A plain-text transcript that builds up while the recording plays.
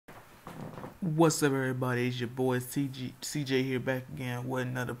What's up, everybody? It's your boy CJ here, back again with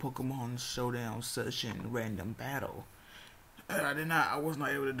another Pokemon Showdown session random battle. I was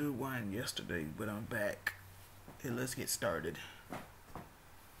not able to do one yesterday, but I'm back. Hey, let's get started.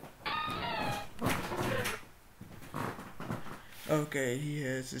 Okay, he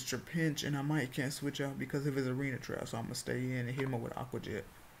has his Trapinch, and I can't switch out because of his Arena Trap, so I'm gonna stay in and hit him up with Aqua Jet.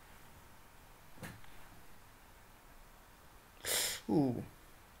 Ooh,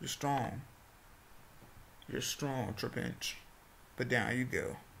 you're strong. You're strong, Trapinch. But down you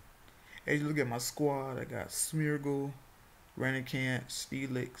go. As you look at my squad, I got Smeargle, Ranicant,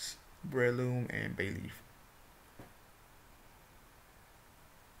 Steelix, Breloom, and Bayleaf.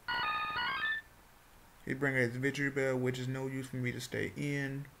 He brings his Victrabeel, which is no use for me to stay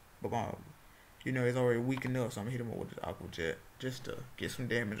in. But it's already weak enough, so I'm gonna hit him up with his Aqua Jet just to get some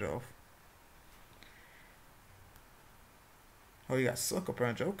damage off. Oh, you got Sucker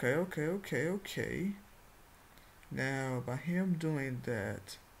Punch. Okay. Now, by him doing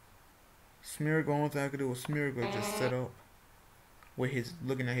that, Smeargle, only thing I could do with Smeargle is just set up with his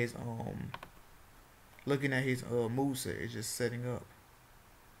looking at his moveset. It's just setting up.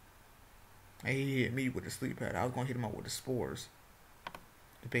 And he hit me with the sleep pad. I was gonna hit him out with the spores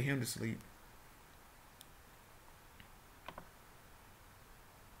to put him to sleep.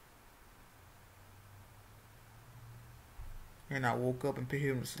 And I woke up and put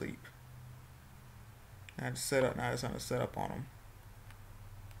him to sleep. I had to set up. Now it's time to set up on him.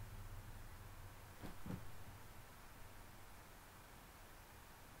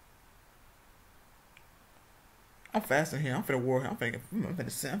 I'm faster than him. I'm finna war. I'm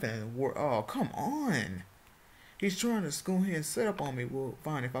finna war. Oh, come on. He's trying to go ahead and set up on me. Well,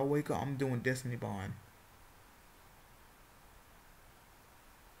 fine. If I wake up, I'm doing Destiny Bond.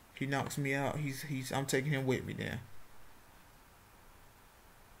 He knocks me out. I'm taking him with me then.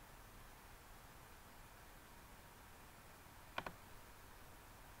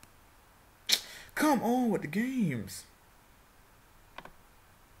 Come on with the games.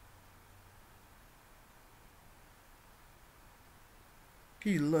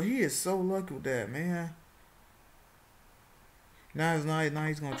 He is so lucky with that, man. Now he's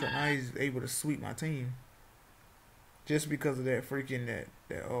gonna try. Now he's able to sweep my team. Just because of that freaking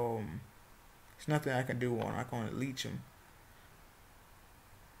there's nothing I can do on. I can leech him.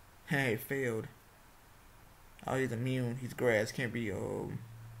 Hey, it failed. Oh, he's immune. He's grass. Can't be hit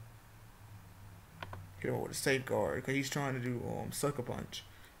him with a safeguard because he's trying to do Sucker Punch.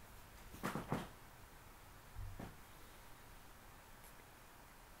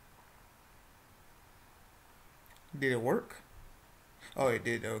 Did it work? Oh, it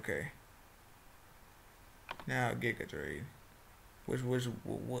did. Okay. Now Giga Trade, which is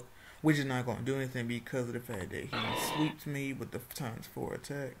not going to do anything because of the fact that he sweeps me with the times 4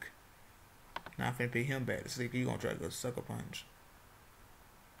 attack. Now I'm finna put him back to sleep. He's gonna try to go Sucker Punch.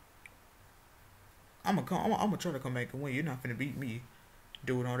 I'm gonna try to come back and win. You're not finna beat me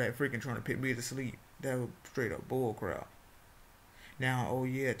doing all that freaking trying to put me to sleep. That was straight up bull crap. Now, oh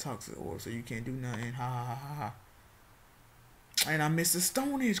yeah, Toxic Orb, so you can't do nothing. Ha ha ha ha. And I missed the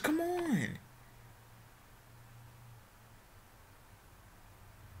Stone Edge. Come on.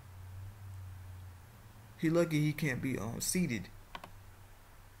 He lucky he can't be seated.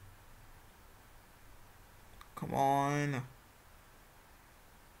 Come on.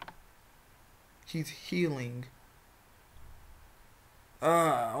 He's healing.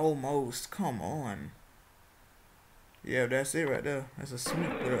 Almost. Come on. Yeah, that's it right there. That's a sweep,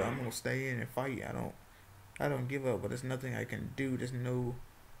 but I'm gonna stay in and fight. I don't give up, but there's nothing I can do. There's no.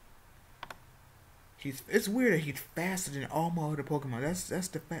 It's weird that he's faster than all my other Pokemon. That's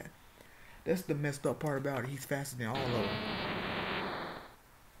the messed up part about it. He's faster than all of them.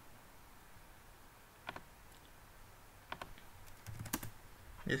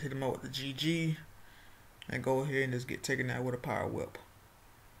 Just hit him out with the GG and go ahead and just get taken out with a Power Whip.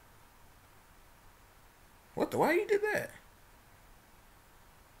 Why you did that?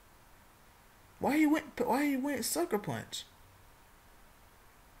 Why he went Sucker Punch?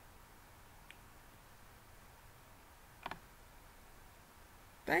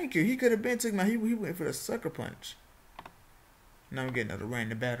 Thank you. He could have been taking my. He went for the Sucker Punch. Now I'm getting another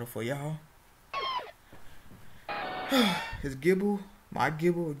random battle for y'all. His Gibble, my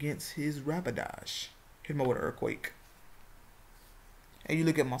Gibble against his Rapidash. Hit him with an Earthquake. And you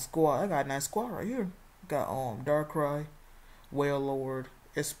look at my squad. I got a nice squad right here. Got Darkrai, Wailord,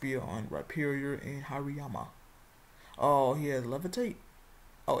 Espeon, Rhyperior, and Hariyama. Oh, he has Levitate.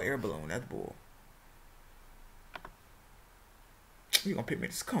 Oh, Air Balloon. That's bull. You gonna pick me?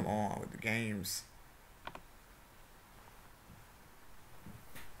 Just come on with the games.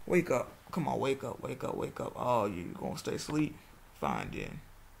 Wake up. Come on, wake up, wake up, wake up. Oh, you gonna stay asleep? Fine then.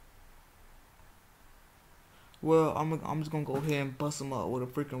 Well, I'm just gonna go ahead and bust him up with a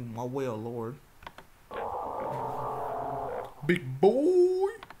freaking my well lord. Big boy.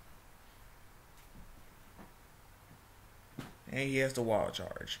 And he has the wild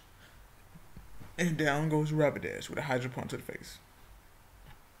charge. And down goes Rapidash with a Hydro Punch to the face.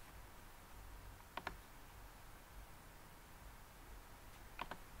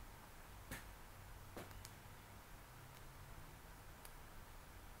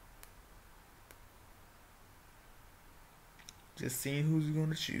 Just seeing who's going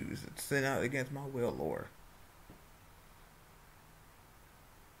to choose to send out against my will lord.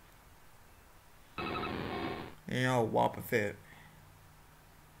 You know, Wobbuffet.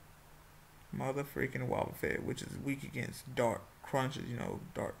 Mother freaking Wobbuffet, which is weak against dark crunches, you know,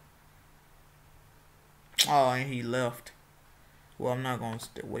 dark. Oh, and he left. Well, I'm not going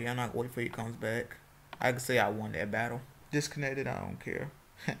to wait. I'm not going to wait for he comes back. I can say I won that battle. Disconnected, I don't care.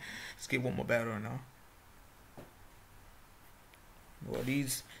 Let's get one more battle now. Well,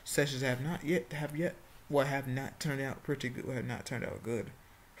 these sessions have not turned out pretty good. Have not turned out good.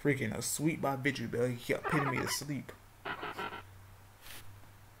 Freaking a sweep by Victrabeel. He kept putting me to sleep.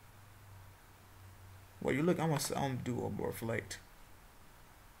 Well, you look, I'm gonna do a reflect.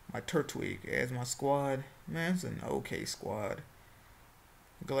 My Turtwig as my squad. Man, it's an okay squad.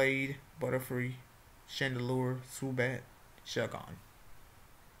 Glade, Butterfree, Chandelure, Swoobat, Shelgon.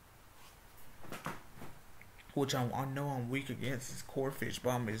 Which I know I'm weak against is Corphish,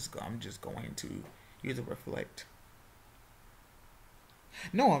 but I'm just going to use a reflect.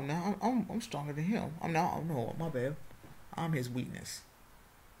 No, I'm not. I'm stronger than him. I'm not. Oh, no, my bad. I'm his weakness.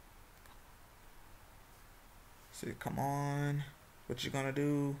 So come on, what you gonna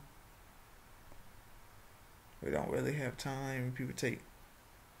do? We don't really have time. People take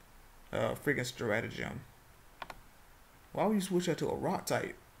freaking stratagem. Why would you switch that to a rock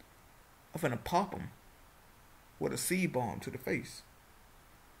type? I'm finna pop him with a seed bomb to the face.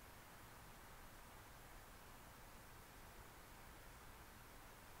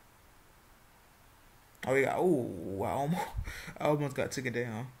 Oh yeah, oh I almost got taken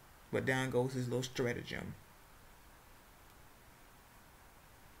down. But down goes his little stratagem.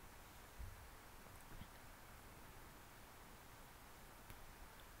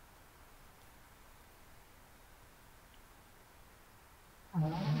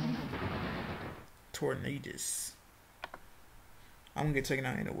 Tornadus. I'm gonna get taken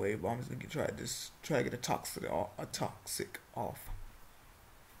out anyway, but I'm just gonna try to get a toxic off.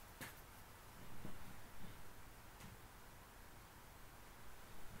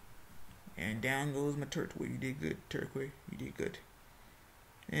 And down goes my Turtwig. You did good, Turtwig. You did good.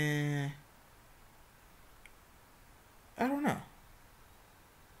 And I don't know.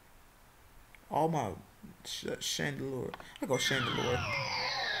 All my Chandelure. I go Chandelure.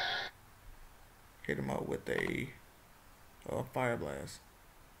 Hit him up with a Fire Blast.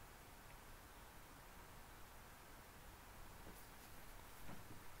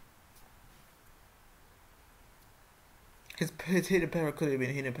 His hidden power could have been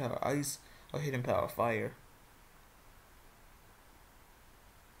hidden power ice or hidden power fire.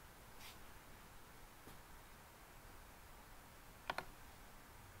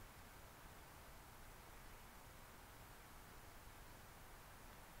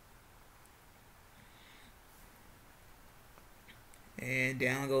 And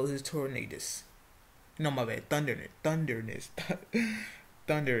down goes his Tornadus. No, my bad. Thunderous.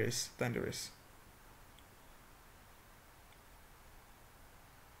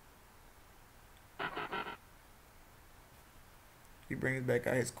 He brings back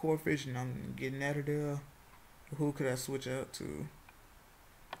out his Corphish, and I'm getting out of there. Who could I switch out to?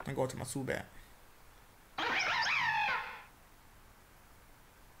 I'm going to my Swoobat.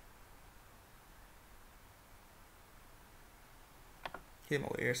 Hit him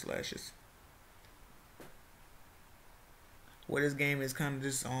with air slashes. Well, this game is kind of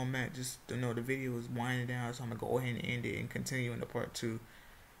just just you know, the video is winding down, so I'm gonna go ahead and end it and continue in the part 2.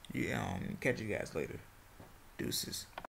 Catch you guys later. Deuces.